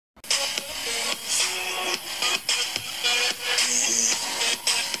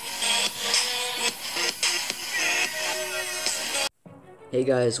Hey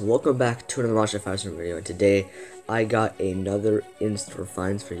guys, welcome back to another Monster Fighter video, and today I got another in-store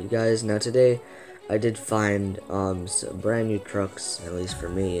finds for you guys. Now today I did find some brand new trucks, at least for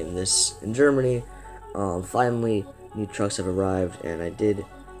me, in Germany. Finally new trucks have arrived, and I did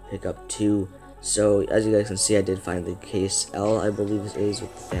pick up two. So as you guys can see, I did find the Case L, I believe it is,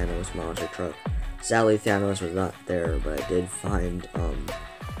 with the Thanos monster truck. Sadly Thanos was not there, but I did find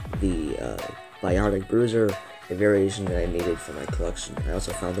the Bionic Bruiser, a variation that I needed for my collection. I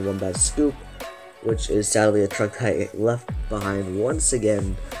also found the Wombat Scoop, which is sadly a truck that I left behind once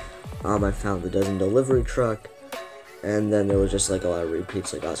again. I found the Dozen Delivery truck, and then there was just like a lot of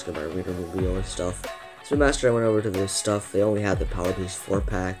repeats, like Oscar Mayer Wienermobile and stuff. So Master, I went over to this stuff. They only had the Power Piece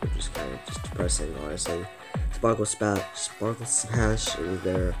 4-pack, which is kind of just depressing, honestly. Sparkle Smash, it was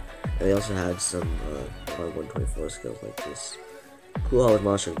there, and they also had some 124 skills like this Cool Hollow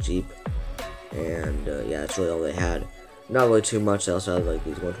Monster Jeep. And yeah, that's really all they had. Not really too much. They also had like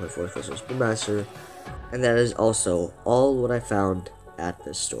these 124 crystal Spoonmaster, and that is also all what I found at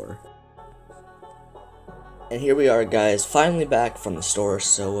this store. And here we are, guys, finally back from the store.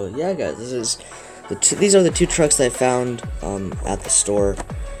 So yeah, guys, these are the two trucks that I found at the store.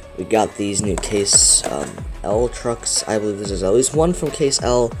 We got these new Case L trucks. I believe this is at least one from Case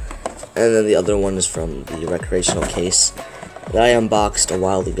L, and then the other one is from the recreational case that I unboxed a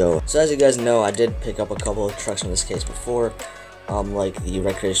while ago. So as you guys know, I did pick up a couple of trucks from this case before, like the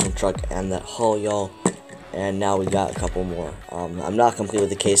recreational truck and that haul y'all, and now we got a couple more. I'm not complete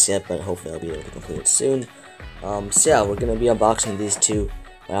with the case yet, but hopefully I'll be able to complete it soon. So yeah, we're gonna be unboxing these two,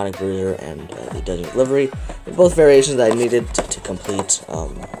 Bionic Bruiser and the Dozen Delivery. They're both variations that I needed to complete,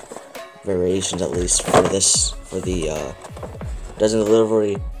 variations at least for the Dozen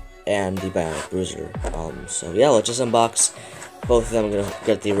Delivery and the Bionic Bruiser. So yeah, let's just unbox both of them. I'm gonna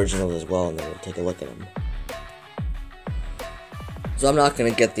get the originals as well, and then we'll take a look at them. So I'm not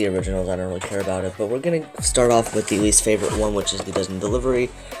gonna get the originals, I don't really care about it, but we're gonna start off with the least favorite one, which is the Dozen Delivery,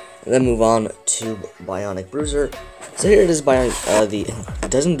 and then move on to Bionic Bruiser. So here it is, the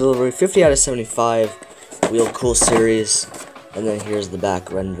Dozen Delivery, 50 out of 75, Wheel Cool Series, and then here's the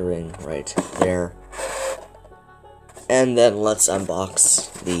back rendering right there. And then let's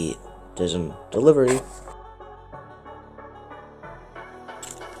unbox the Dozen Delivery.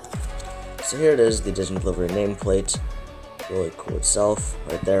 So here it is, the Dozen Delivery nameplate. Really cool itself,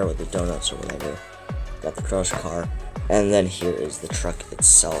 right there with the donuts or whatever. Got the crush car. And then here is the truck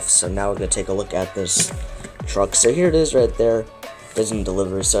itself. So now we're going to take a look at this truck. So here it is right there, Dozen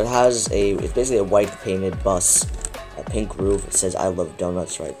Delivery. So it's basically a white painted bus, a pink roof. It says I love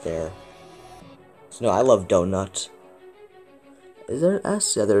donuts right there. So no, I love donut. Is there an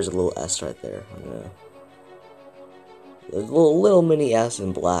S? Yeah, there's a little S right there. There's a little mini S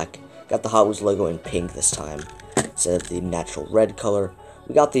in black. Got the Hot Wheels logo in pink this time, instead of the natural red color.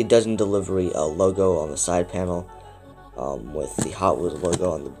 We got the Dozen Delivery logo on the side panel, with the Hot Wheels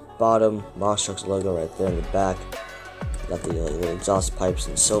logo on the bottom, Monster Trucks logo right there in the back. Got the little exhaust pipes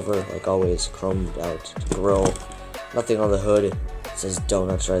in silver, like always, chromed out grill. Nothing on the hood. It says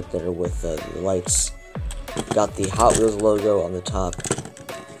donuts right there with the lights. Got the Hot Wheels logo on the top.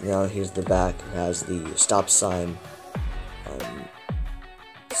 Now here's the back. It has the stop sign.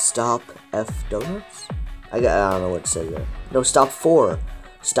 Stop F Donuts? I don't know what it says there. No, stop for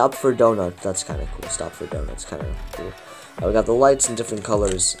donuts. That's kind of cool. Stop for donuts, kind of cool. We got the lights in different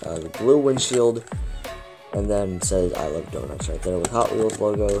colors. The blue windshield, and then it says I love donuts right there with Hot Wheels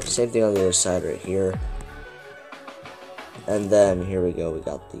logo. Same thing on the other side right here. And then here we go. We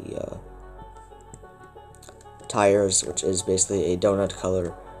got the tires, which is basically a donut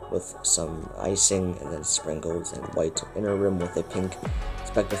color with some icing and then sprinkles, and white inner rim with a pink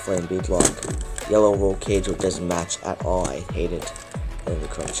Spectre Flame beadlock, yellow roll cage, which doesn't match at all. I hate it. And the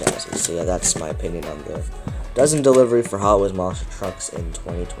chrome chassis. So yeah, that's my opinion on the Dozen Delivery for Hot Wheels Monster Trucks in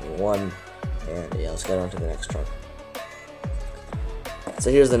 2021. And yeah, let's get on to the next truck.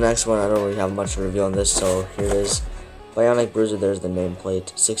 So here's the next one. I don't really have much to reveal on this, so here it is. Bionic Bruiser, there's the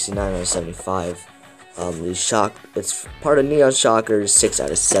nameplate, 69 out of 75. It's part of Neon Shockers, 6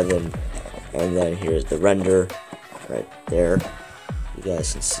 out of 7. And then here's the render right there. You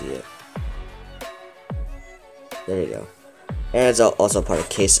guys can see it. There you go. And it's also part of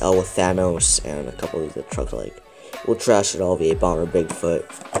Case L with Thanos and a couple of the trucks like We'll Trash It All, V8 Bomber, Bigfoot,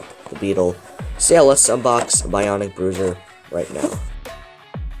 the Beetle. So yeah, let's unbox Bionic Bruiser right now.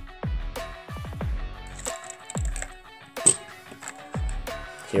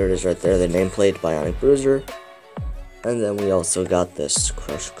 Here it is right there, the nameplate, Bionic Bruiser. And then we also got this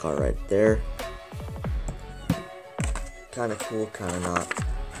crush car right there. Kind of cool, kind of not.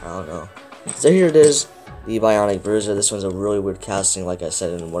 I don't know. So here it is, the Bionic Bruiser. This one's a really weird casting, like I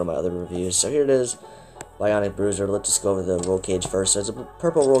said in one of my other reviews. So here it is, Bionic Bruiser. Let's just go over the roll cage first. So it's a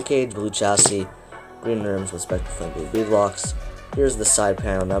purple roll cage, blue chassis, green rims with spectral flame blue beadlocks. Here's the side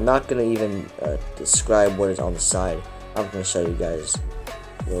panel. Now I'm not going to even describe what is on the side. I'm going to show you guys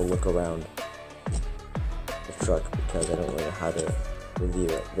a little look around the truck because I don't really know how to review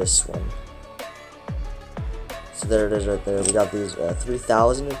it. This one. So there it is right there. We got these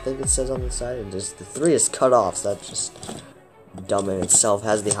 3000, I think it says on the side, and just the 3 is cut off, so that's just dumb in itself.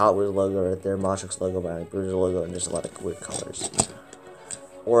 Has the Hot Wheels logo right there, Montrix logo, Bionic Bruiser logo, and just a lot of weird colors.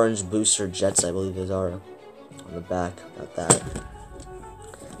 Orange booster jets, I believe those are, on the back. Got that.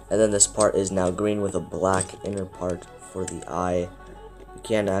 And then this part is now green with a black inner part for the eye. You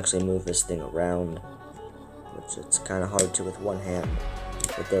can actually move this thing around, which it's kind of hard to with one hand.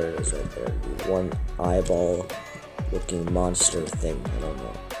 But there it is right there. The one eyeball looking monster thing. I don't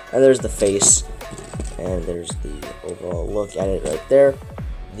know. And there's the face. And there's the overall look at it right there.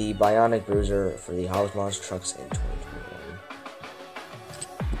 The Bionic Bruiser for the Hot Wheels Monster Trucks in 2021.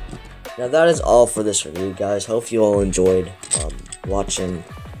 Now that is all for this review, guys. Hope you all enjoyed watching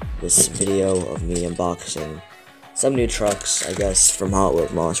this video of me unboxing some new trucks, I guess, from Hot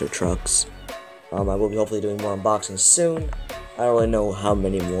Wheels Monster Trucks. I will be hopefully doing more unboxings soon. I don't really know how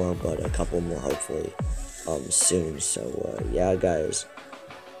many more, but a couple more hopefully soon. So yeah, guys,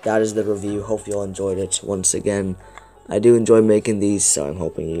 that is the review. Hope you all enjoyed it. Once again, I do enjoy making these, so I'm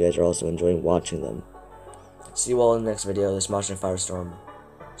hoping you guys are also enjoying watching them. See you all in the next video. This is Monster Firestorm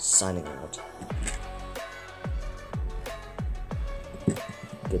signing out.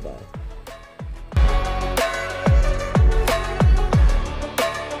 Goodbye.